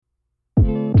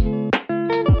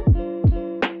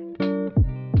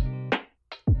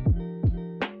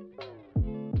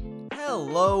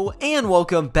Hello and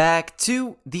welcome back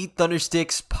to the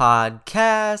Thundersticks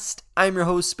podcast. I'm your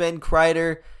host Ben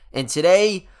Kreider, and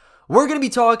today we're going to be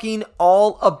talking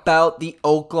all about the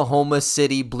Oklahoma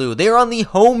City Blue. They're on the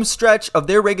home stretch of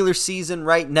their regular season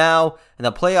right now, and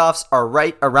the playoffs are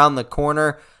right around the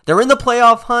corner. They're in the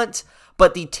playoff hunt,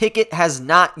 but the ticket has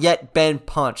not yet been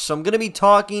punched. So I'm going to be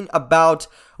talking about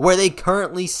where they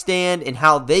currently stand and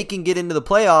how they can get into the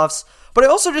playoffs, but I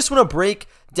also just want to break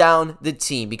down the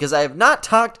team because I have not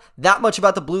talked that much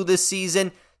about the Blue this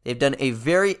season. They've done a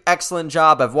very excellent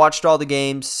job. I've watched all the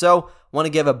games, so want to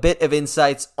give a bit of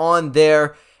insights on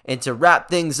there. And to wrap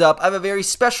things up, I have a very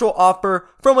special offer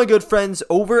from my good friends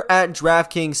over at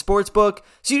DraftKings Sportsbook,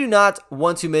 so you do not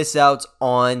want to miss out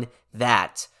on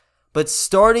that. But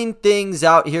starting things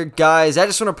out here, guys, I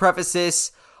just want to preface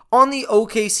this on the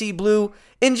OKC Blue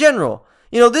in general.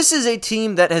 This is a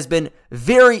team that has been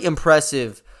very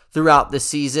impressive throughout the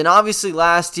season. Obviously,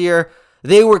 last year,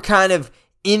 they were kind of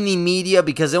in the media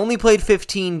because they only played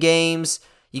 15 games.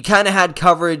 You kind of had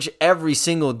coverage every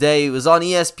single day. It was on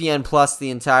ESPN Plus the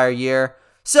entire year.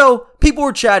 So, people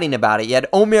were chatting about it. You had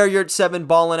Omer Yurtseven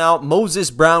balling out.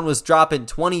 Moses Brown was dropping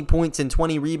 20 points and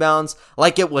 20 rebounds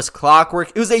like it was clockwork.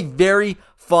 It was a very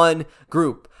fun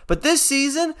group. But this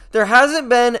season, there hasn't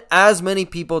been as many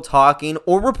people talking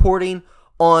or reporting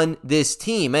on this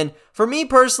team. And for me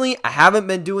personally, I haven't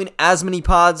been doing as many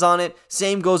pods on it.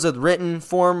 Same goes with written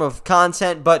form of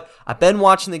content, but I've been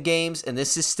watching the games, and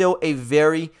this is still a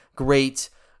very great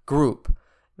group.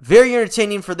 Very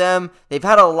entertaining for them. They've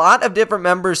had a lot of different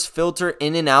members filter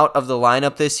in and out of the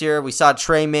lineup this year. We saw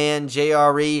Trey Mann,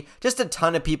 JRE, just a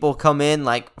ton of people come in.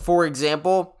 Like, for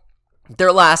example,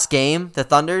 their last game, the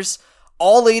Thunders,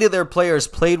 all 8 of their players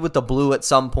played with the Blue at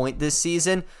some point this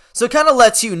season. So it kind of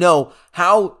lets you know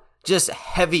how just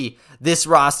heavy this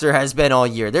roster has been all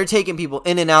year. They're taking people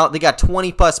in and out. They got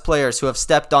 20 plus players who have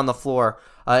stepped on the floor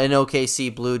in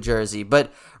OKC Blue jersey.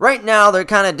 But right now they're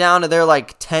kind of down to their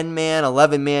 10-man,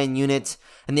 11-man unit.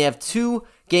 And they have 2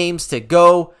 games to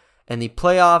go. And the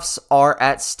playoffs are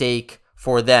at stake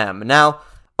for them. Now,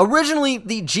 originally,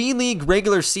 the G League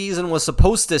regular season was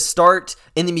supposed to start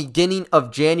in the beginning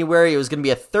of January. It was going to be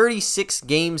a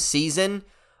 36-game season.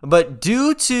 But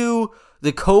due to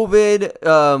the COVID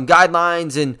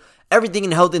guidelines and everything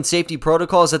in health and safety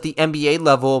protocols at the NBA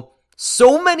level,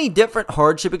 so many different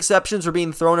hardship exceptions were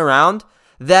being thrown around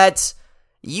that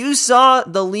you saw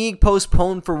the league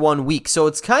postponed for 1 week. So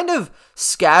it's kind of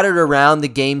scattered around the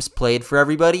games played for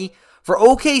everybody. For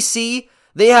OKC,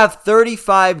 they have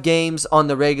 35 games on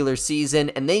the regular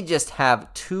season, and they just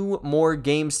have 2 more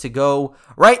games to go.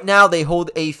 Right now, they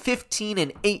hold a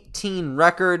 15-18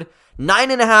 record,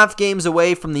 9.5 games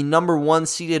away from the number 1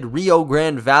 seeded Rio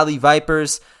Grande Valley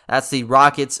Vipers. That's the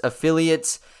Rockets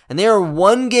affiliates. And they are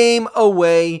 1 game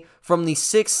away from the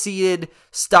 6th seeded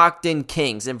Stockton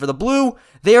Kings. And for the Blue,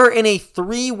 they are in a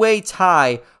 3-way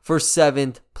tie for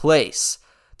 7th place.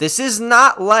 This is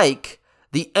not like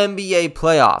the NBA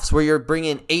playoffs where you're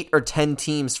bringing 8 or 10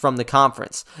 teams from the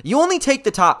conference. You only take the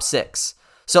top 6.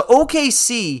 So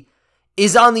OKC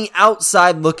is on the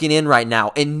outside looking in right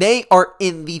now, and they are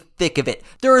in the thick of it.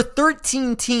 There are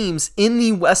 13 teams in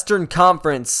the Western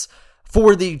Conference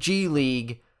for the G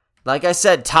League. Like I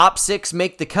said, top 6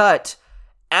 make the cut.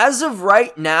 As of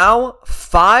right now,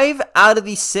 5 out of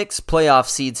the 6 playoff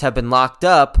seeds have been locked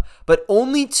up, but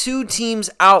only 2 teams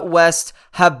out west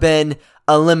have been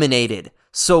eliminated.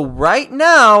 So right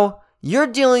now, you're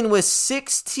dealing with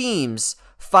 6 teams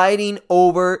fighting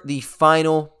over the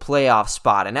final playoff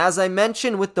spot. And as I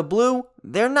mentioned with the Blue,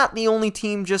 they're not the only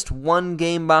team just 1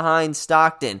 game behind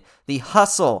Stockton. The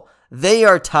Hustle, they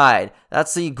are tied.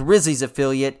 That's the Grizzlies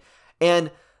affiliate.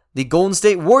 And the Golden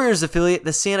State Warriors affiliate,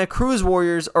 the Santa Cruz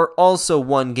Warriors, are also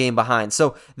 1 game behind.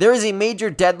 So there is a major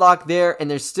deadlock there, and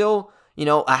there's still,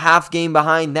 a half game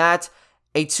behind that.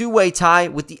 A 2-way tie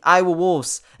with the Iowa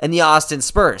Wolves and the Austin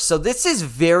Spurs. So this is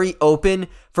very open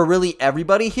for really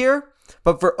everybody here.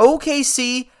 But for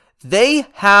OKC, they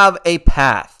have a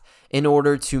path in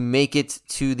order to make it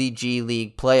to the G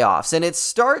League playoffs. And it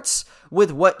starts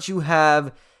with what you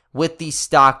have with the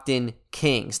Stockton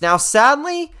Kings. Now,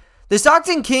 sadly, the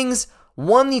Stockton Kings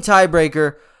won the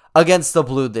tiebreaker against the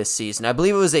Blue this season. I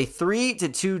believe it was a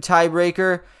 3-2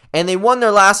 tiebreaker, and they won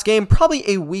their last game probably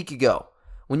a week ago.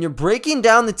 When you're breaking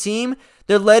down the team,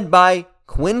 they're led by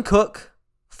Quinn Cook,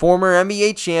 former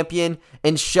NBA champion,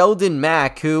 and Sheldon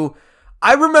Mack, who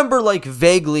I remember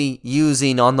vaguely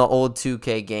using on the old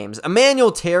 2K games.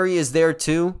 Emmanuel Terry is there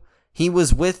too. He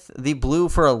was with the Blue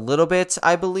for a little bit,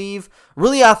 I believe.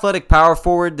 Really athletic power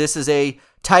forward. This is a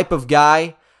type of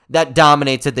guy that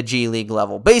dominates at the G League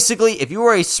level. Basically, if you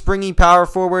are a springy power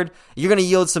forward, you're going to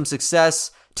yield some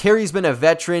success. Terry's been a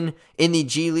veteran in the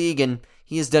G League, and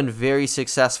he has done very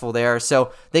successful there.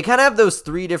 So they kind of have those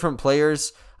three different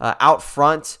players out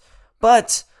front,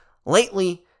 but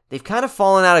lately they've kind of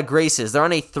fallen out of graces. They're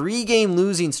on a 3-game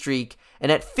losing streak,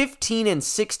 and at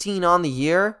 15-16 on the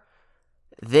year,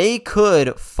 they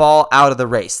could fall out of the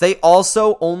race. They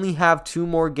also only have 2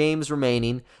 more games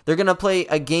remaining. They're going to play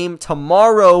a game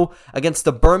tomorrow against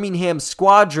the Birmingham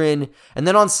Squadron, and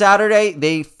then on Saturday,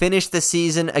 they finish the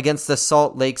season against the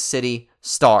Salt Lake City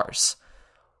Stars.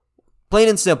 Plain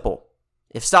and simple.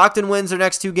 If Stockton wins their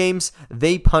next 2 games,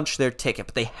 they punch their ticket,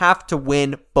 but they have to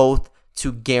win both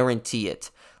to guarantee it.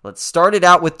 Let's start it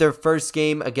out with their first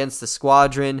game against the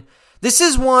Squadron. This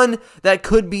is one that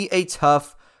could be a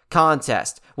tough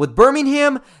contest. With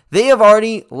Birmingham, they have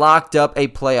already locked up a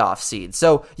playoff seed.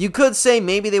 So you could say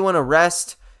maybe they want to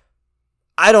rest.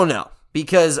 I don't know.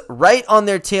 Because right on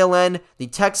their tail end, the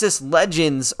Texas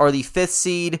Legends are the 5th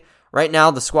seed. Right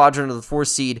now, the Squadron are the 4th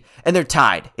seed. And they're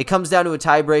tied. It comes down to a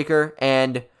tiebreaker.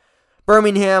 And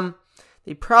Birmingham,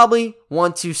 they probably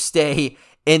want to stay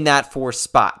in that 4th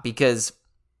spot. Because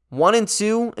 1 and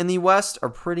 2 in the West are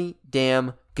pretty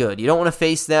damn good. You don't want to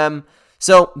face them.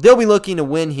 So they'll be looking to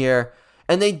win here.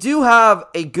 And they do have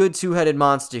a good 2-headed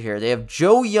monster here. They have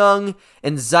Joe Young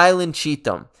and Zylan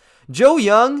Cheatham. Joe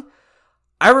Young,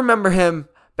 I remember him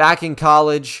back in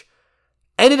college,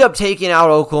 ended up taking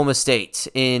out Oklahoma State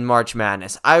in March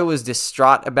Madness. I was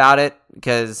distraught about it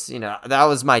because, that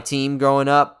was my team growing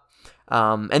up.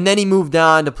 And then he moved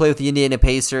on to play with the Indiana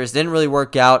Pacers. Didn't really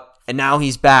work out. And now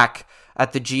he's back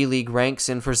at the G League ranks.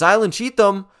 And for Zylan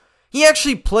Cheatham, he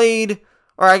actually played,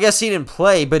 or I guess he didn't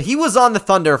play, but he was on the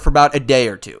Thunder for about a day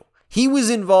or 2. He was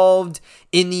involved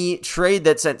in the trade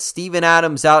that sent Steven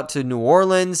Adams out to New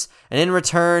Orleans, and in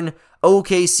return,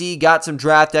 OKC got some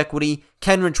draft equity,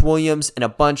 Kenrich Williams, and a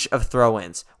bunch of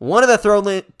throw-ins. One of the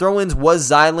throw-ins was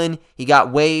Zylan. He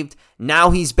got waived.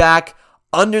 Now he's back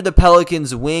under the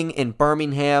Pelicans' wing in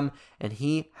Birmingham, and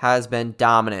he has been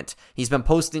dominant. He's been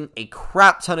posting a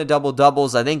crap ton of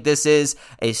double-doubles. I think this is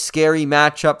a scary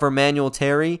matchup for Manuel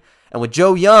Terry. And with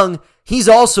Joe Young, he's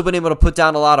also been able to put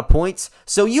down a lot of points.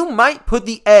 So you might put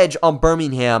the edge on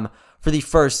Birmingham for the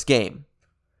first game.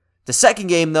 The second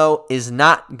game, though, is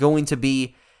not going to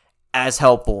be as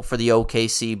helpful for the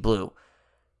OKC Blue.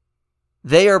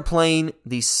 They are playing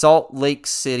the Salt Lake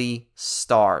City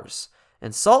Stars.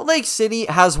 And Salt Lake City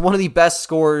has one of the best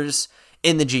scorers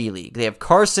in the G League. They have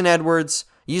Carson Edwards,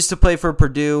 used to play for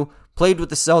Purdue, played with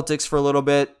the Celtics for a little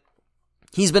bit.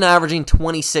 He's been averaging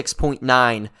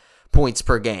 26.9 points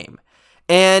per game.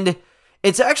 And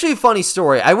it's actually a funny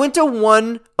story. I went to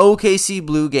one OKC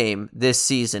Blue game this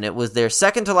season. It was their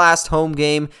second to last home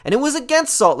game, and it was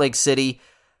against Salt Lake City.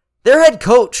 Their head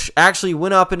coach actually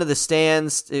went up into the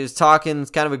stands. He was talking,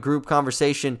 kind of a group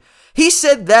conversation. He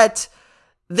said that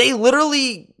they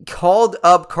literally called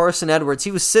up Carson Edwards.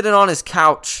 He was sitting on his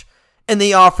couch, and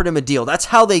they offered him a deal. That's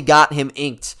how they got him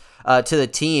inked to the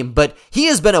team. But he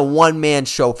has been a one-man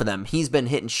show for them. He's been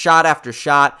hitting shot after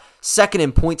shot, second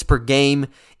in points per game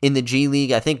in the G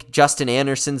League. I think Justin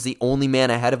Anderson's the only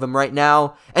man ahead of him right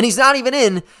now, and he's not even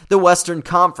in the Western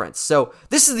Conference. So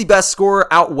this is the best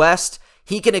scorer out west.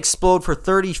 He can explode for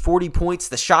 30, 40 points.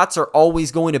 The shots are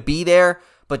always going to be there,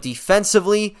 but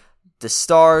defensively, the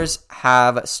Stars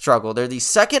have struggled. They're the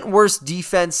second worst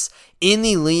defense in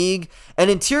the league, and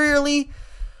interiorly,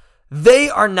 they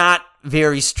are not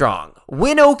very strong.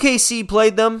 When OKC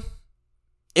played them,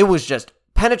 it was just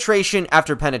penetration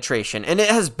after penetration, and it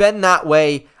has been that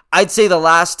way, I'd say, the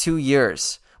last 2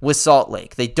 years with Salt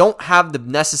Lake. They don't have the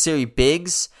necessary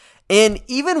bigs, and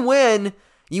even when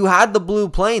you had the Blue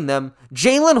playing them,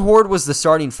 Jalen Horde was the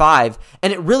starting 5,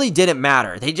 and it really didn't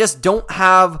matter. They just don't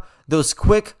have those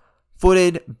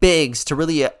quick-footed bigs to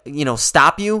really,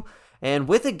 stop you, and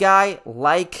with a guy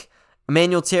like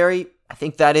Emmanuel Terry, I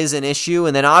think that is an issue.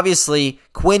 And then obviously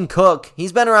Quinn Cook,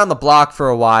 he's been around the block for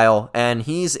a while and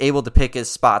he's able to pick his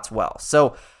spots well.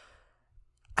 So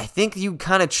I think you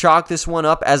kind of chalk this one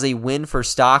up as a win for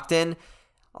Stockton.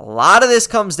 A lot of this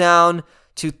comes down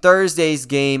to Thursday's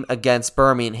game against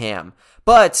Birmingham.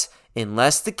 But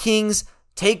unless the Kings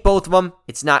take both of them,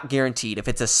 it's not guaranteed. If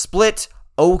it's a split,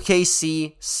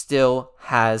 OKC still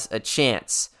has a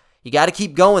chance. You got to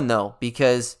keep going though,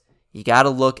 because you got to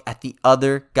look at the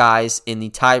other guys in the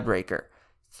tiebreaker.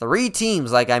 3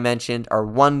 teams, like I mentioned, are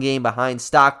 1 game behind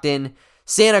Stockton.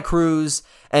 Santa Cruz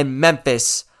and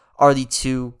Memphis are the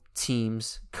 2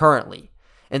 teams currently.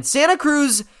 And Santa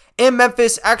Cruz and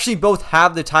Memphis actually both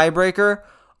have the tiebreaker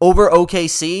over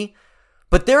OKC,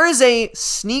 but there is a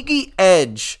sneaky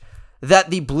edge that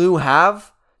the Blue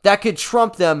have that could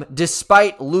trump them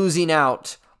despite losing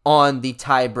out on the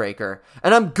tiebreaker.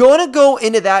 And I'm going to go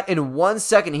into that in 1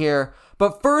 second here.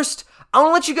 But first, I want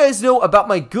to let you guys know about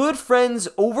my good friends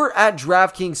over at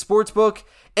DraftKings Sportsbook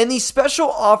and the special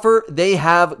offer they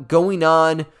have going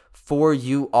on for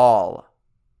you all.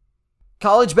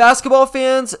 College basketball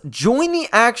fans, join the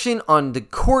action on the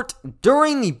court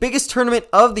during the biggest tournament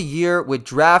of the year with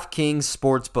DraftKings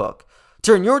Sportsbook.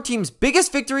 Turn your team's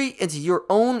biggest victory into your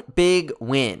own big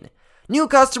win. New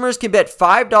customers can bet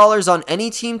 $5 on any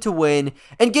team to win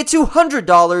and get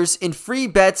 $200 in free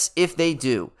bets if they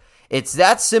do. It's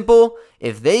that simple.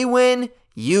 If they win,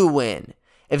 you win.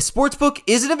 If Sportsbook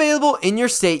isn't available in your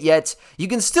state yet, you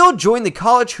can still join the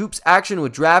college hoops action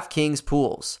with DraftKings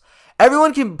Pools.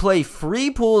 Everyone can play free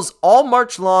pools all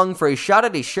March long for a shot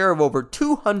at a share of over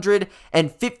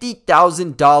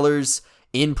 $250,000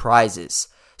 in prizes.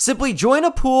 Simply join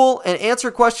a pool and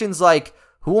answer questions like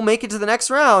who will make it to the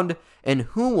next round and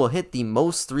who will hit the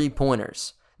most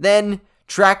three-pointers. Then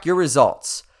track your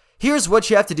results. Here's what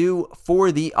you have to do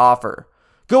for the offer.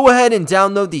 Go ahead and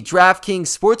download the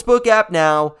DraftKings Sportsbook app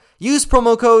now. Use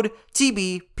promo code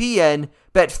TBPN.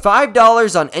 Bet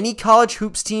 $5 on any college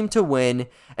hoops team to win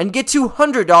and get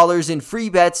 $200 in free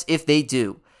bets if they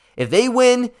do. If they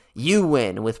win, you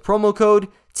win with promo code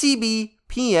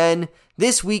TBPN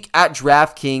this week at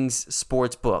DraftKings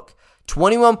Sportsbook.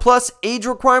 21 plus age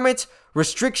requirement.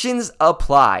 Restrictions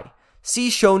apply. See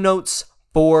show notes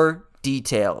for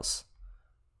details.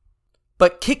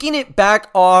 But kicking it back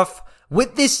off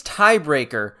with this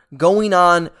tiebreaker going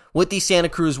on with the Santa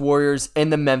Cruz Warriors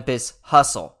and the Memphis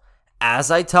Hustle.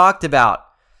 As I talked about,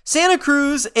 Santa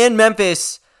Cruz and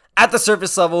Memphis at the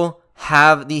surface level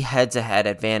have the head-to-head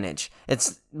advantage.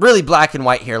 It's really black and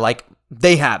white here, like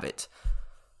they have it.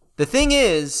 The thing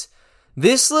is,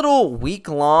 this little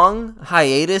week-long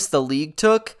hiatus the league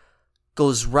took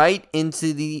goes right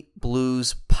into the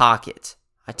Blues' pocket.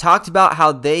 I talked about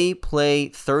how they play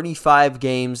 35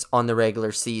 games on the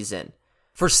regular season.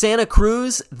 For Santa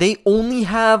Cruz, they only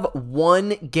have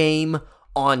one game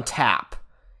on tap.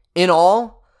 In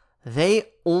all, they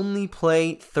only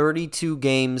play 32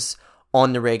 games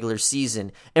on the regular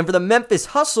season. And for the Memphis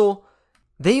Hustle,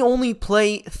 they only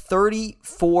play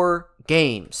 34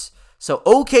 games. So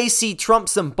OKC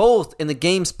trumps them both in the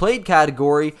games played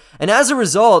category, and as a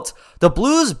result, the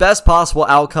Blues' best possible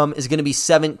outcome is going to be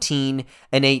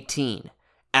 17-18.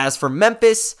 As for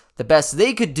Memphis, the best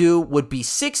they could do would be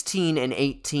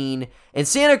 16-18, and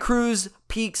Santa Cruz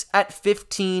peaks at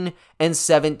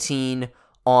 15-17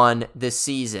 on this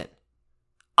season.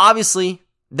 Obviously,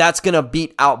 that's going to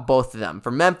beat out both of them. For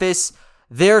Memphis,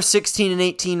 their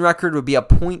 16-18 record would be a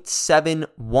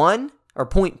 .71 or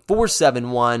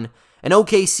 .471, and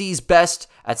OKC's best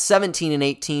at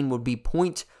 17-18 would be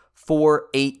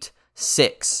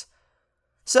 .486.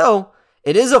 So,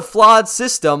 it is a flawed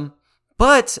system,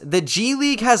 but the G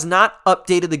League has not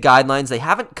updated the guidelines. They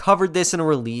haven't covered this in a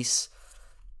release.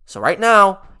 So right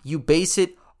now, you base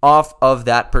it off of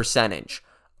that percentage.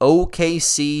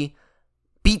 OKC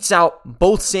beats out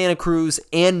both Santa Cruz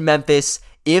and Memphis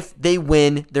if they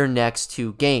win their next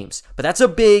two games. But that's a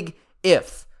big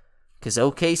if, because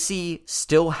OKC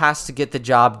still has to get the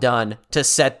job done to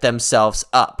set themselves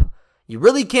up. You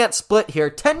really can't split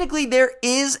here. Technically, there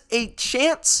is a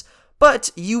chance, but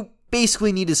you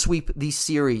basically need to sweep the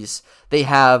series they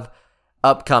have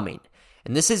upcoming.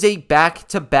 And this is a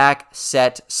back-to-back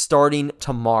set starting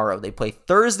tomorrow. They play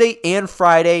Thursday and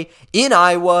Friday in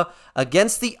Iowa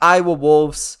against the Iowa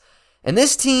Wolves. And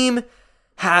this team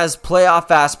has playoff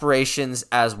aspirations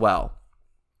as well.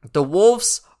 The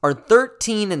Wolves are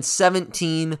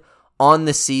 13-17 on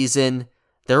the season.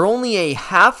 They're only a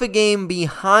half a game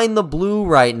behind the Blue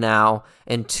right now,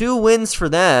 and 2 wins for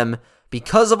them,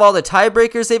 because of all the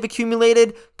tiebreakers they've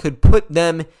accumulated, could put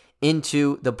them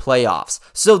into the playoffs.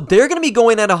 So they're going to be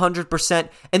going at 100%,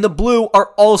 and the Blue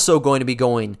are also going to be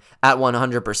going at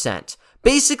 100%.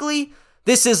 Basically,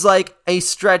 this is like a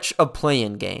stretch of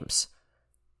play-in games.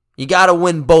 You got to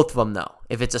win both of them, though.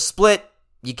 If it's a split,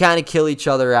 you kind of kill each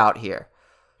other out here.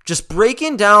 Just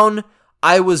breaking down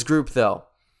Iowa's group, though.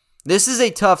 This is a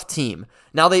tough team.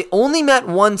 Now, they only met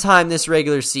one time this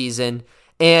regular season,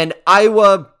 and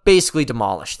Iowa basically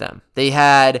demolished them. They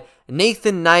had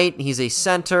Nathan Knight. He's a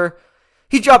center.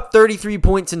 He dropped 33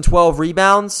 points and 12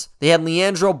 rebounds. They had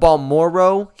Leandro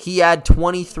Balmoro. He had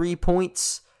 23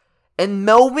 points. And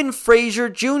Melvin Frazier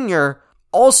Jr.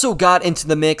 also got into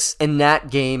the mix in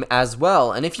that game as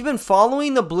well. And if you've been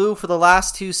following the Blue for the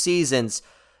last 2 seasons,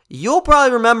 you'll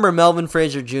probably remember Melvin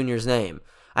Frazier Jr.'s name.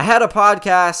 I had a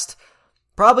podcast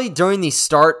probably during the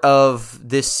start of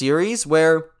this series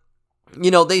where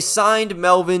they signed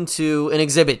Melvin to an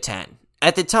Exhibit 10.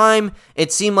 At the time,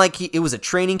 it seemed like it was a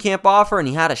training camp offer and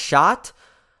he had a shot.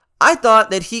 I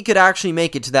thought that he could actually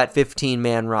make it to that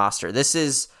 15-man roster. This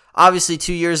is obviously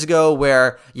 2 years ago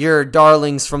where your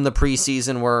darlings from the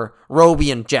preseason were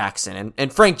Roby and Jackson.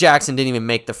 And Frank Jackson didn't even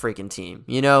make the freaking team,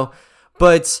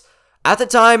 But at the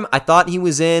time, I thought he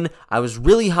was in. I was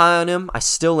really high on him. I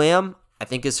still am. I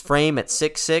think his frame at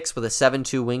 6'6" with a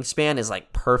 7'2" wingspan is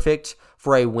like perfect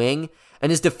for a wing.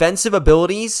 And his defensive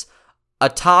abilities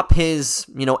atop his,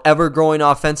 ever-growing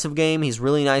offensive game. He's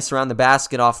really nice around the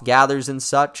basket off gathers and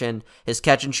such, and his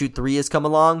catch-and-shoot three has come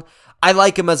along. I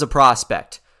like him as a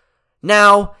prospect.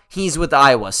 Now, he's with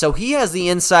Iowa, so he has the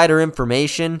insider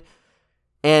information,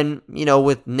 and,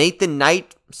 with Nathan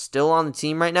Knight still on the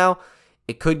team right now,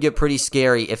 it could get pretty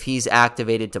scary if he's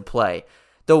activated to play.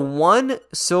 The one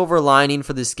silver lining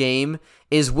for this game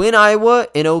is when Iowa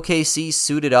and OKC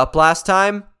suited up last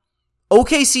time,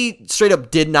 OKC straight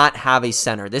up did not have a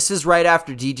center. This is right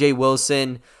after DJ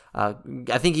Wilson. I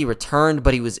think he returned,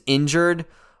 but he was injured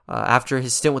after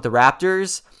his stint with the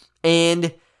Raptors.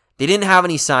 And they didn't have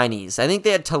any signees. I think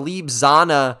they had Talib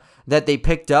Zana that they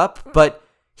picked up, but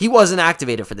he wasn't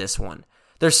activated for this one.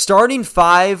 Their starting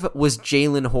five was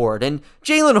Jalen Horde. And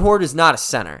Jalen Horde is not a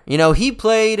center. He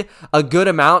played a good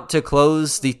amount to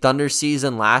close the Thunder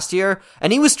season last year,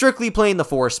 and he was strictly playing the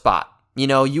 4 spot.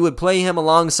 You would play him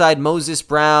alongside Moses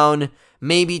Brown,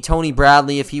 maybe Tony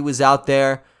Bradley if he was out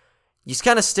there. You just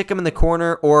kind of stick him in the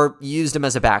corner or used him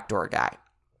as a backdoor guy.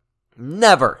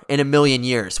 Never in a million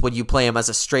years would you play him as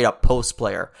a straight-up post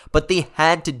player, but they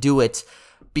had to do it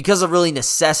because of really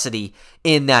necessity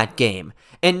in that game.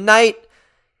 And Knight,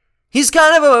 he's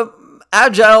kind of a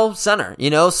agile center,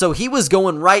 so he was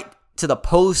going right to the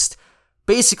post,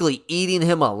 basically eating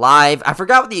him alive. I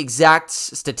forgot what the exact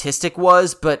statistic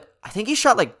was, but I think he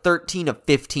shot like 13 of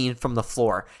 15 from the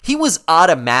floor. He was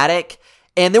automatic,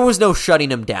 and there was no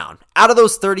shutting him down. Out of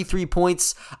those 33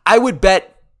 points, I would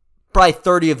bet probably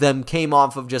 30 of them came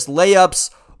off of just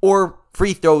layups or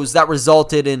free throws that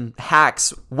resulted in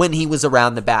hacks when he was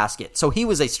around the basket. So he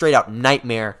was a straight-out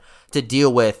nightmare to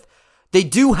deal with. They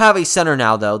do have a center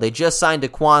now, though. They just signed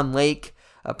Daquan Lake,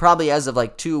 probably as of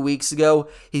like 2 weeks ago.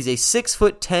 He's a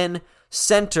 6'10"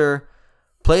 center,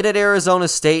 played at Arizona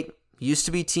State, used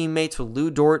to be teammates with Lou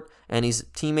Dort, and he's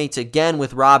teammates again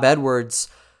with Rob Edwards.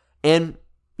 And,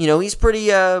 he's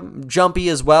pretty jumpy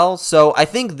as well. So I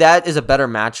think that is a better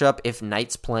matchup if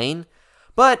Knight's playing.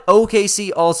 But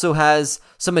OKC also has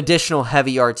some additional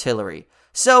heavy artillery.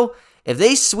 So if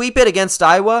they sweep it against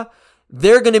Iowa,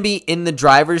 they're going to be in the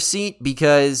driver's seat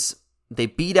because they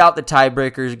beat out the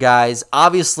tiebreakers guys.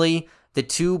 Obviously, the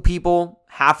two people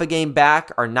half a game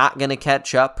back are not going to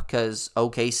catch up because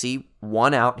OKC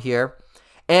won out here.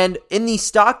 And in the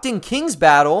Stockton Kings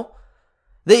battle,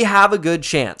 they have a good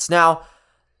chance. Now,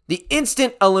 the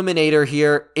instant eliminator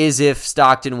here is if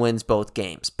Stockton wins both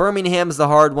games. Birmingham's the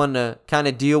hard one to kind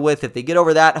of deal with. If they get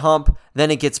over that hump,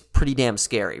 then it gets pretty damn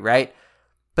scary, right?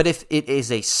 But if it is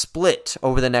a split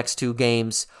over the next 2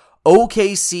 games,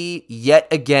 OKC yet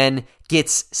again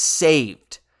gets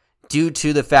saved due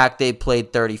to the fact they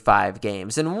played 35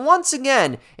 games. And once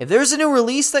again, if there's a new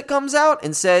release that comes out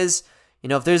and says,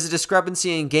 if there's a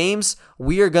discrepancy in games,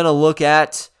 we are going to look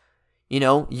at,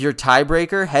 your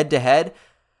tiebreaker head-to-head.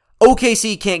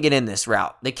 OKC can't get in this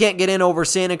route. They can't get in over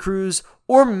Santa Cruz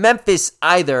or Memphis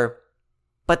either,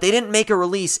 but they didn't make a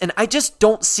release, and I just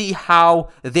don't see how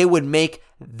they would make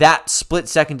that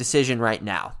split-second decision right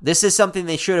now. This is something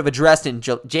they should have addressed in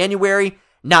January,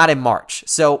 not in March.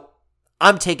 So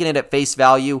I'm taking it at face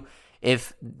value.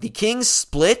 If the Kings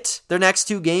split their next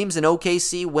 2 games and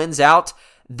OKC wins out,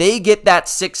 they get that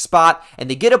 6th spot, and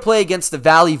they get to play against the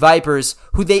Valley Vipers,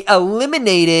 who they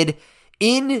eliminated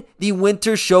in the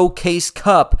Winter Showcase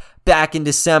Cup back in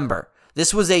December.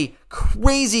 This was a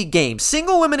crazy game,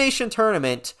 single elimination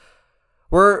tournament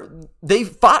where they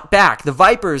fought back. The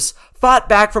Vipers fought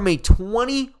back from a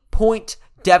 20-point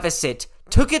deficit,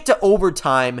 took it to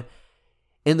overtime,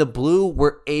 and the Blue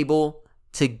were able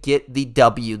to get the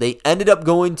W. They ended up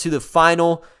going to the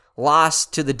final,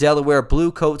 lost to the Delaware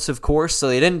Bluecoats, of course, so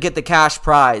they didn't get the cash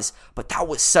prize, but that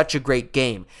was such a great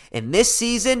game. And this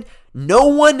season, no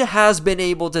one has been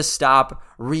able to stop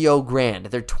Rio Grande.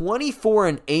 They're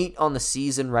 24-8 on the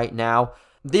season right now.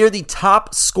 They're the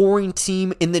top scoring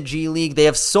team in the G League. They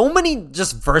have so many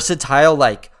just versatile,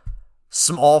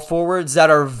 small forwards that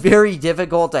are very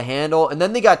difficult to handle. And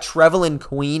then they got Trevelin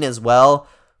Queen as well,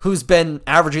 who's been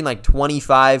averaging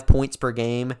 25 points per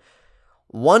game.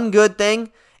 One good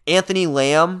thing, Anthony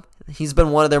Lamb, he's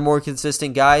been one of their more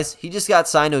consistent guys. He just got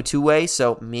signed to a two-way,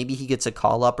 so maybe he gets a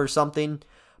call-up or something.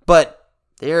 But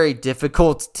They're a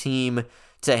difficult team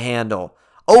to handle.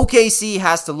 OKC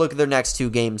has to look at their next 2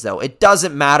 games, though. It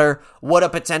doesn't matter what a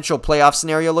potential playoff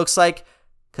scenario looks like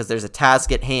because there's a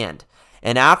task at hand.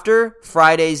 And after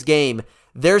Friday's game,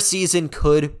 their season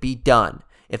could be done.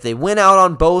 If they win out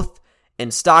on both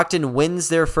and Stockton wins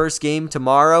their first game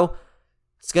tomorrow,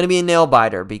 it's going to be a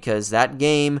nail-biter because that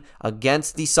game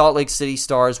against the Salt Lake City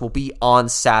Stars will be on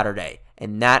Saturday,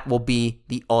 and that will be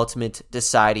the ultimate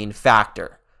deciding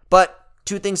factor. But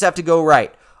 2 things have to go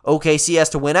right. OKC has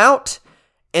to win out,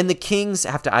 and the Kings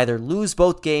have to either lose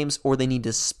both games or they need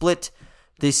to split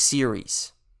this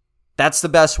series. That's the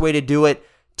best way to do it.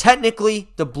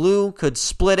 Technically, the Blue could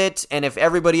split it, and if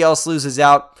everybody else loses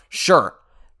out, sure,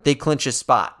 they clinch a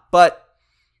spot. But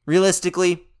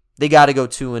realistically, they got to go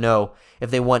 2-0 if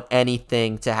they want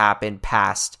anything to happen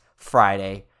past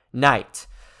Friday night.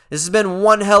 This has been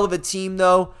one hell of a team,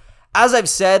 though. As I've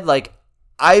said,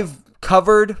 I've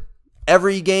covered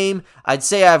every game. I'd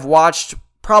say I've watched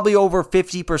probably over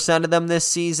 50% of them this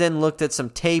season, looked at some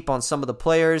tape on some of the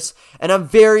players, and I'm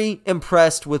very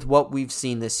impressed with what we've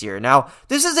seen this year. Now,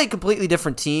 this is a completely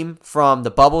different team from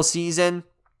the bubble season.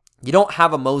 You don't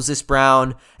have a Moses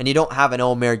Brown, and you don't have an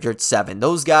Omer Yurtseven.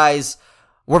 Those guys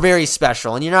were very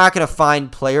special, and you're not going to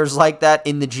find players like that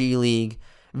in the G League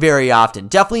very often.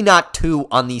 Definitely not 2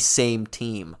 on the same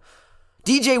team.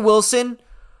 DJ Wilson,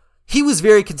 he was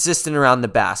very consistent around the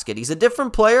basket. He's a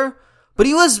different player, but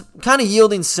he was kind of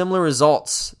yielding similar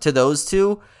results to those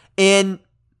 2. And,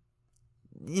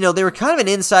 they were kind of an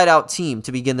inside-out team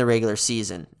to begin the regular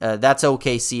season. That's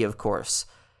OKC, of course.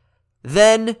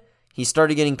 Then he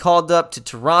started getting called up to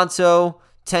Toronto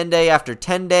 10-day after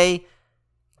 10-day,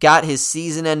 got his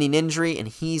season-ending injury, and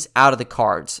he's out of the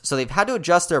cards. So they've had to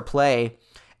adjust their play,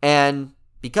 and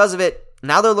because of it,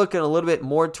 now they're looking a little bit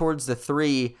more towards the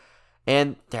 3,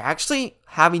 and they're actually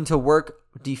having to work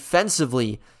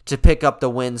defensively to pick up the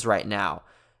wins right now.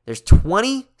 There's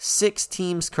 26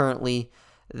 teams currently,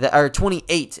 or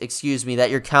 28, that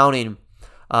you're counting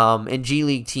in G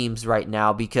League teams right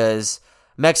now because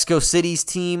Mexico City's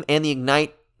team and the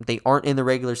Ignite, they aren't in the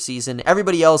regular season.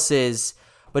 Everybody else is,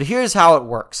 but here's how it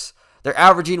works. They're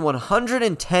averaging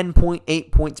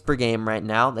 110.8 points per game right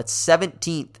now. That's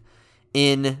 17th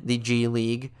in the G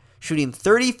League. Shooting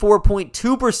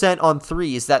 34.2% on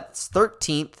threes. That's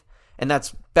 13th, and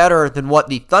that's better than what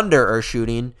the Thunder are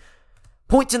shooting.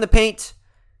 Points in the paint,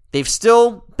 they've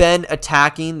still been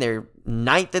attacking. They're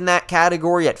 9th in that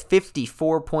category at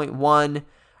 54.1.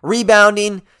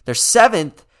 Rebounding, they're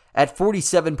 7th at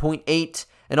 47.8.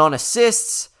 And on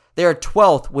assists, they are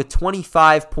 12th with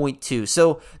 25.2.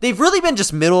 So they've really been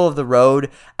just middle of the road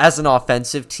as an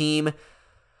offensive team.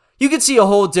 You could see a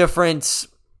whole different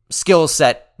skill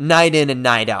set night in and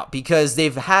night out because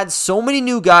they've had so many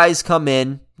new guys come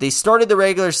in. They started the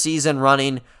regular season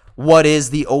running what is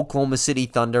the Oklahoma City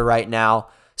Thunder right now.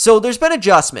 So there's been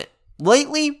adjustment.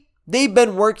 Lately, they've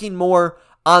been working more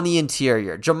on the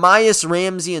interior. Jamias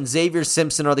Ramsey and Xavier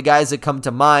Simpson are the guys that come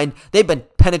to mind. They've been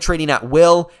penetrating at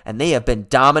will, and they have been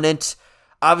dominant.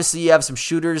 Obviously, you have some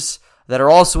shooters that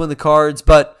are also in the cards,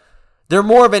 but they're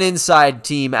more of an inside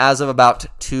team as of about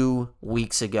 2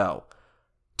 weeks ago.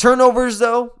 Turnovers,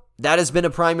 though, that has been a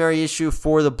primary issue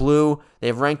for the Blue.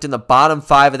 They've ranked in the bottom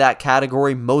 5 of that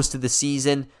category most of the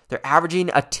season. They're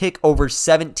averaging a tick over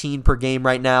 17 per game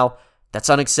right now. That's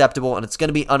unacceptable, and it's going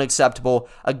to be unacceptable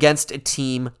against a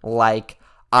team like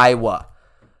Iowa.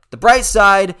 The bright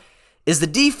side is the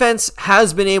defense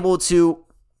has been able to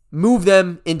move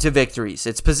them into victories.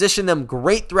 It's positioned them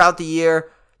great throughout the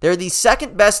year. They're the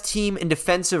 2nd best team in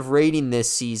defensive rating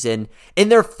this season,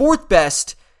 and they're 4th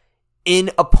best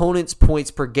in opponents' points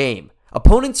per game.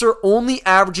 Opponents are only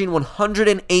averaging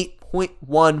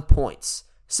 108.1 points.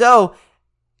 So,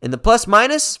 in the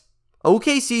plus-minus,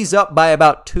 OKC's up by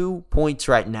about 2 points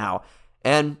right now.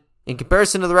 And in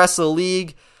comparison to the rest of the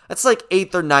league, that's like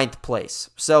 8th or 9th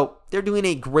place. So, they're doing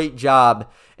a great job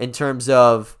in terms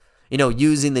of,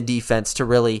 using the defense to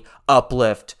really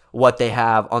uplift what they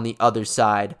have on the other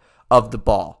side of the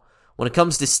ball. When it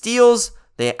comes to steals,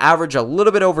 they average a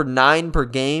little bit over 9 per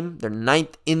game. They're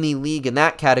 9th in the league in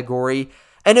that category.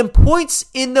 And in points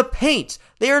in the paint,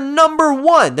 they are number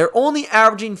 1. They're only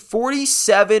averaging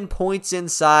 47 points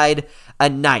inside a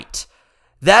night.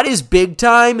 That is big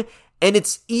time, and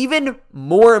it's even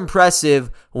more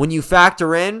impressive when you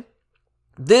factor in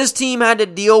this team had to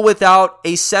deal without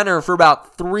a center for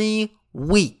about 3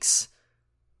 weeks.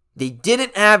 They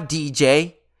didn't have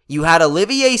DJ. You had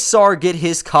Olivier Sarr get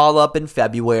his call up in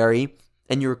February,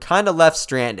 and you were kind of left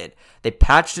stranded. They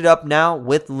patched it up now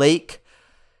with Lake,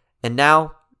 and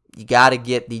now you got to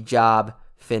get the job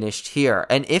finished here.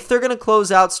 And if they're going to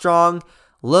close out strong,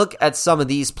 look at some of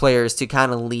these players to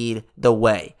kind of lead the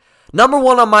way. Number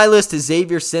 1 on my list is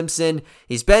Xavier Simpson.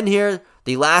 He's been here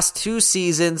the last 2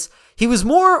 seasons. He was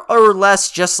more or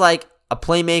less just like a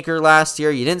playmaker last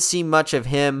year. You didn't see much of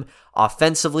him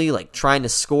offensively, like trying to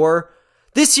score.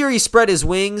 This year he spread his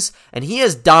wings, and he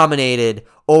has dominated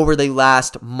over the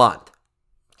last month.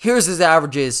 Here's his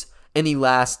averages in the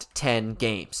last 10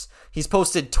 games. He's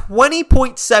posted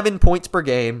 20.7 points per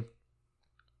game,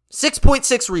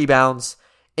 6.6 rebounds,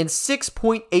 and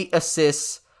 6.8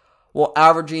 assists, while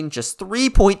averaging just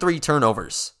 3.3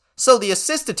 turnovers. So the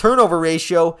assist to turnover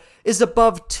ratio is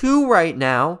above 2 right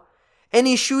now, and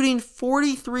he's shooting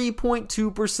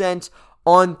 43.2%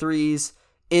 on threes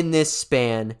in this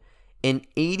span and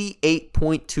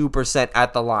 88.2%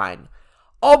 at the line.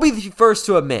 I'll be the first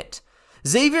to admit,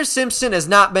 Xavier Simpson has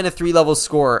not been a 3-level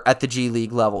scorer at the G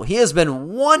League level. He has been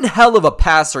one hell of a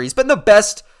passer. He's been the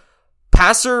best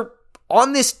passer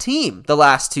on this team the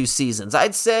last 2 seasons.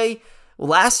 I'd say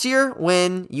last year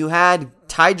when you had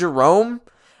Ty Jerome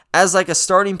as like a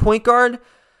starting point guard,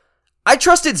 I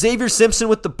trusted Xavier Simpson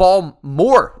with the ball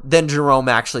more than Jerome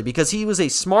actually because he was a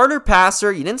smarter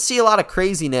passer. You didn't see a lot of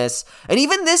craziness. And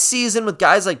even this season with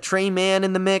guys like Trey Mann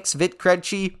in the mix, Vit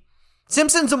Krejci,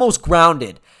 Simpson's the most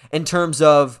grounded in terms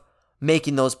of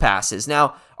making those passes.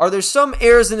 Now, are there some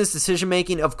errors in his decision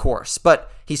making? Of course,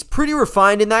 but he's pretty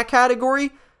refined in that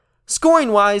category.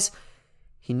 Scoring wise,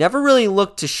 he never really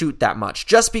looked to shoot that much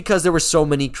just because there were so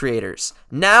many creators.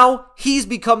 Now he's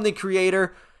become the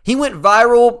creator. He went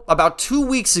viral about 2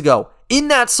 weeks ago in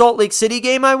that Salt Lake City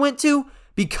game I went to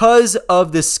because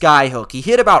of the skyhook. He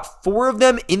hit about 4 of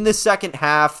them in the second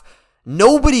half.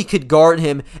 Nobody could guard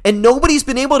him, and nobody's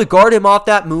been able to guard him off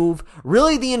that move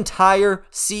really the entire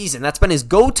season. That's been his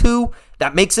go-to.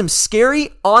 That makes him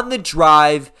scary on the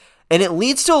drive, and it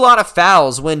leads to a lot of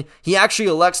fouls when he actually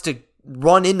elects to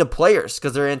run into players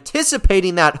because they're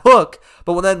anticipating that hook,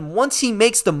 but then once he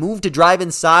makes the move to drive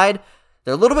inside,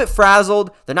 they're a little bit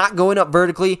frazzled, they're not going up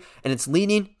vertically, and it's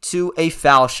leading to a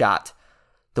foul shot.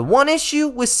 The one issue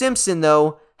with Simpson,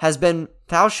 though, has been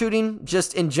foul shooting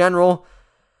just in general.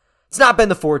 It's not been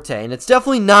the forte, and it's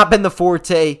definitely not been the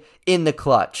forte in the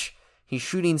clutch. He's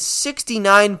shooting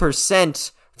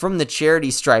 69% from the charity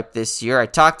stripe this year. I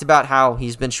talked about how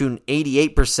he's been shooting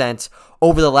 88%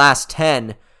 over the last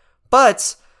 10.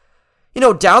 But,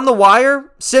 down the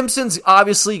wire, Simpson's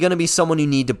obviously going to be someone you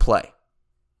need to play.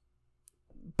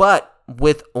 But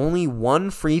with only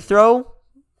 1 free throw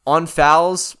on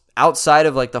fouls outside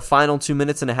of like the final 2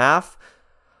 minutes and a half,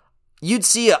 you'd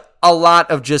see a lot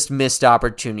of just missed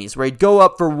opportunities where he'd go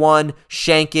up for 1,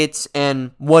 shank it,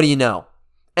 and what do you know?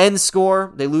 End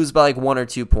score, they lose by like 1 or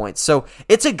 2 points. So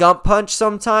it's a gut punch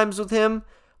sometimes with him,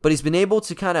 but he's been able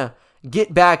to kind of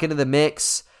get back into the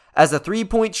mix. As a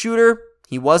 3-point shooter,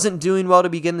 he wasn't doing well to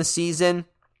begin the season.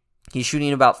 He's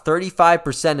shooting about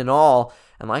 35% in all,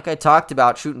 and like I talked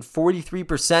about, shooting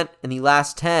 43% in the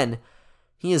last 10.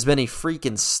 He has been a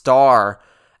freaking star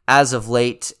as of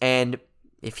late, and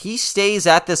if he stays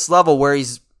at this level where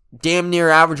he's damn near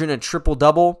averaging a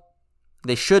triple-double,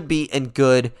 they should be in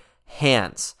good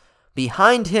hands.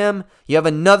 Behind him, you have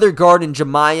another guard in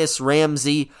Jahmi'us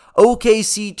Ramsey.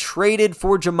 OKC traded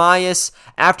for Jahmi'us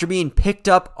after being picked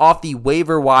up off the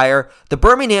waiver wire. The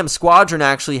Birmingham Squadron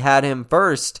actually had him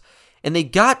first, and they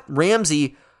got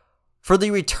Ramsey for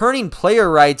the returning player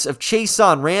rights of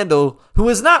Chason Randall, who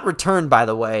is not returned, by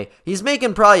the way. He's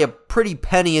making probably a pretty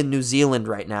penny in New Zealand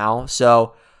right now,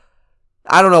 so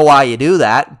I don't know why you do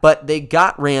that, but they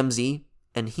got Ramsey,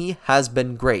 and he has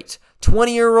been great.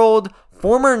 20-year-old,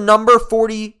 former number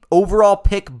 40 overall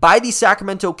pick by the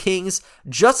Sacramento Kings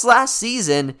just last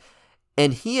season,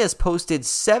 and he has posted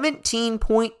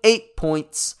 17.8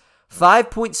 points,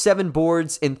 5.7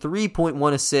 boards, and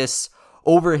 3.1 assists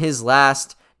over his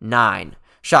last 9.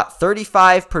 Shot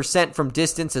 35% from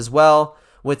distance as well.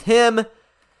 With him,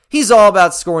 he's all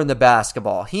about scoring the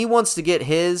basketball. He wants to get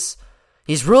his.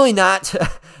 He's really not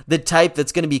the type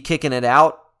that's going to be kicking it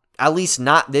out, at least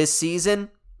not this season,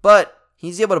 but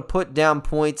he's able to put down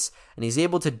points, and he's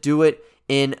able to do it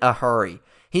in a hurry.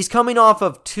 He's coming off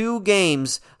of 2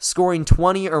 games scoring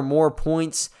 20 or more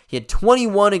points. He had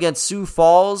 21 against Sioux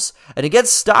Falls, and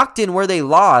against Stockton where they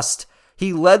lost,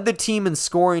 he led the team in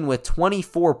scoring with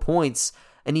 24 points,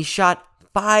 and he shot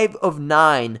 5 of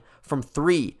 9 from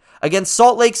 3. Against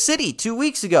Salt Lake City 2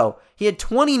 weeks ago, he had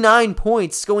 29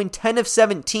 points, going 10 of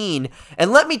 17.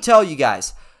 And let me tell you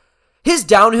guys, his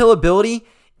downhill ability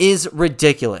is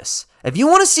ridiculous. If you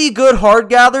want to see good hard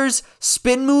gathers,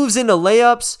 spin moves into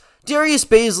layups, Darius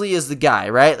Bazley is the guy,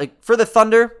 right? Like for the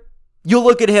Thunder, you'll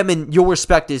look at him and you'll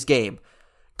respect his game.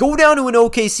 Go down to an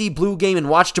OKC Blue game and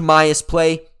watch Jamias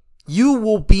play. You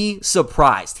will be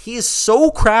surprised. He is so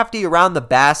crafty around the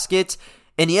basket,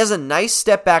 and he has a nice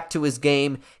step back to his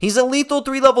game. He's a lethal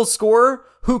 3-level scorer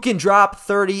who can drop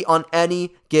 30 on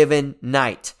any given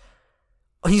night.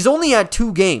 He's only had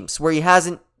 2 games where he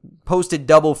hasn't posted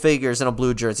double figures in a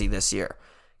blue jersey this year.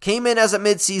 Came in as a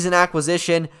midseason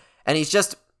acquisition, and he's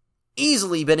just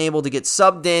easily been able to get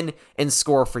subbed in and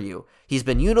score for you. He's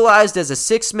been utilized as a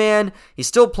 6-man. He's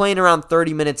still playing around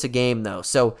 30 minutes a game, though.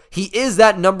 So he is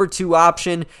that number 2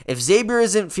 option. If Xavier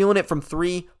isn't feeling it from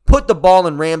 3, put the ball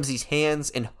in Ramsey's hands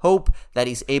and hope that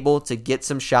he's able to get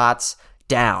some shots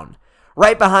down.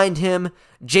 Right behind him,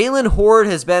 Jalen Horde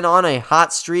has been on a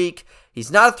hot streak. He's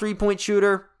not a 3-point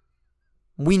shooter.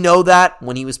 We know that.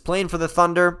 When he was playing for the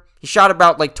Thunder, he shot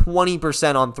about like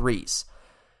 20% on threes.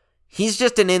 He's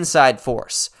just an inside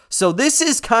force. So this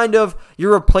is kind of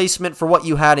your replacement for what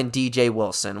you had in DJ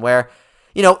Wilson, where,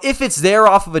 if it's there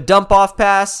off of a dump-off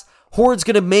pass, Horde's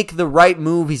going to make the right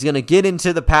move. He's going to get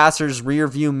into the passer's rear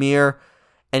view mirror,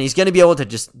 and he's going to be able to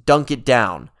just dunk it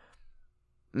down.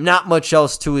 Not much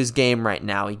else to his game right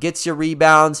now. He gets you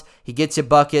rebounds. He gets you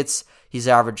buckets. He's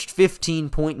averaged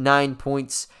 15.9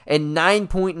 points and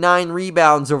 9.9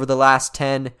 rebounds over the last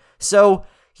 10. So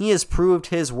he has proved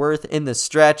his worth in the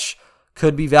stretch.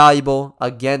 Could be valuable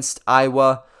against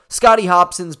Iowa. Scotty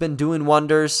Hobson's been doing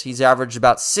wonders. He's averaged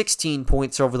about 16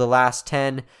 points over the last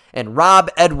 10. And Rob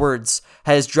Edwards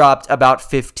has dropped about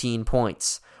 15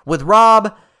 points. With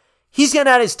Rob, he's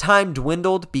getting at his time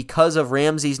dwindled because of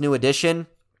Ramsey's new addition.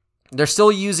 They're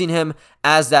still using him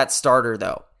as that starter,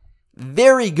 though.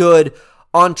 Very good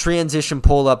on transition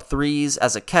pull-up threes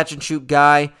as a catch-and-shoot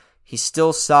guy. He's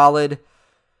still solid.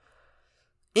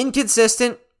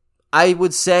 Inconsistent, I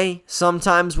would say,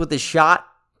 sometimes with his shot.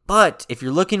 But if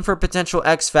you're looking for a potential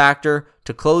X factor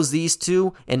to close these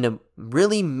two and to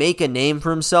really make a name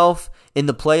for himself in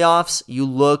the playoffs, you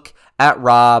look at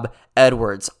Rob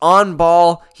Edwards. On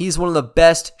ball, he's one of the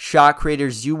best shot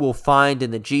creators you will find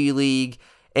in the G League.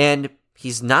 And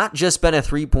he's not just been a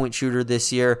 3-point shooter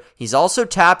this year. He's also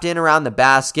tapped in around the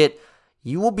basket.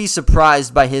 You will be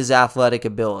surprised by his athletic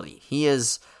ability. He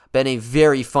has been a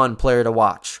very fun player to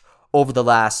watch over the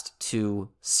last 2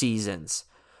 seasons.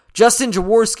 Justin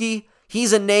Jaworski,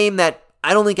 he's a name that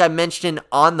I don't think I mentioned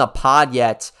on the pod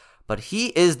yet, but he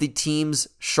is the team's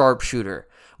sharpshooter.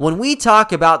 When we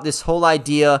talk about this whole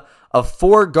idea of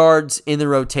 4 guards in the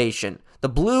rotation, the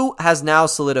Blue has now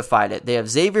solidified it. They have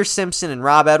Xavier Simpson and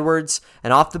Rob Edwards,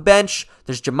 and off the bench,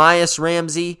 there's Jamias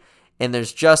Ramsey, and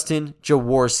there's Justin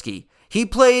Jaworski. He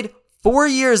played 4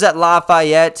 years at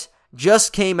Lafayette,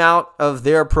 just came out of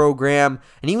their program,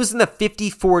 and he was in the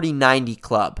 50-40-90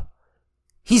 club.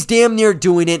 He's damn near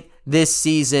doing it this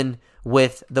season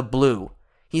with the Blue.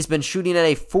 He's been shooting at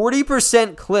a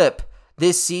 40% clip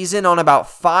this season on about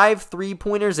 5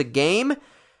 3-pointers a game.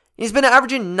 He's been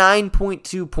averaging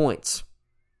 9.2 points.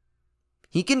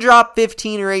 He can drop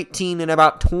 15 or 18 in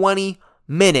about 20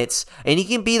 minutes, and he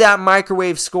can be that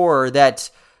microwave scorer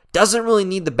that doesn't really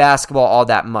need the basketball all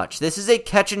that much. This is a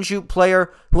catch-and-shoot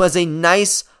player who has a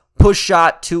nice push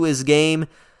shot to his game.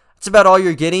 That's about all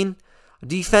you're getting.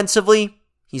 Defensively,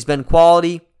 he's been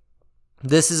quality.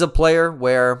 This is a player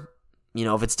where,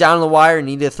 if it's down the wire and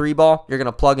need a 3-ball, you're going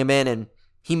to plug him in, and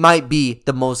he might be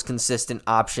the most consistent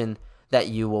option that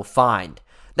you will find.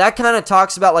 That kind of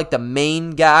talks about like the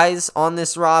main guys on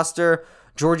this roster.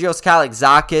 Georgios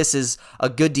Kalixakis is a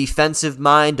good defensive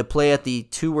mind to play at the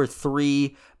 2 or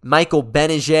 3. Michael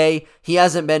Benege, he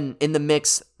hasn't been in the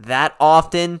mix that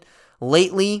often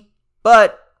lately,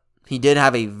 but he did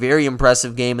have a very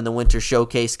impressive game in the Winter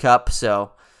Showcase Cup,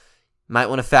 so might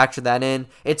want to factor that in.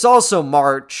 It's also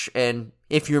March, and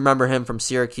if you remember him from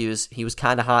Syracuse, he was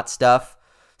kind of hot stuff,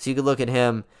 so you could look at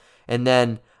him. And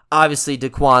then, obviously,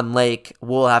 Daquan Lake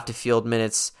will have to field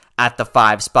minutes at the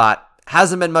 5 spot.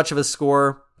 Hasn't been much of a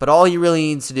scorer, but all he really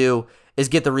needs to do is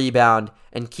get the rebound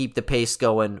and keep the pace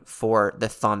going for the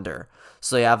Thunder.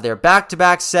 So they have their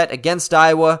back-to-back set against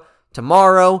Iowa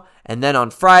tomorrow, and then on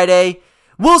Friday.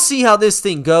 We'll see how this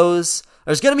thing goes.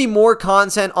 There's going to be more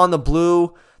content on the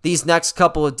Blue these next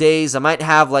couple of days. I might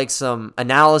have like some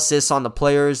analysis on the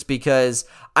players because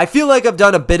I feel like I've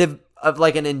done a bit of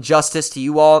like an injustice to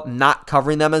you all not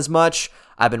covering them as much.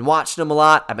 I've been watching them a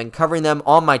lot. I've been covering them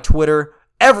on my Twitter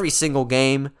every single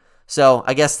game. So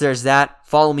I guess there's that.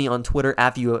 Follow me on Twitter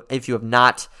if you have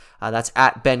not. That's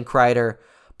at Ben Kreider.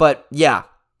 But yeah,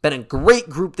 been a great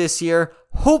group this year.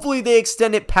 Hopefully they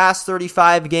extend it past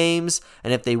 35 games.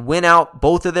 And if they win out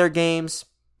both of their games,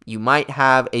 you might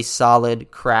have a solid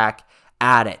crack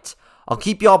at it. I'll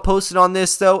keep you all posted on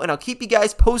this though. And I'll keep you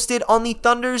guys posted on the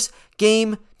Thunder's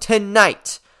game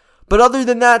tonight. But other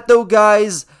than that, though,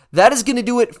 guys, that is going to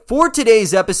do it for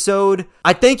today's episode.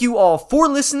 I thank you all for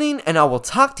listening, and I will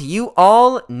talk to you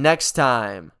all next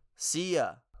time. See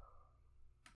ya.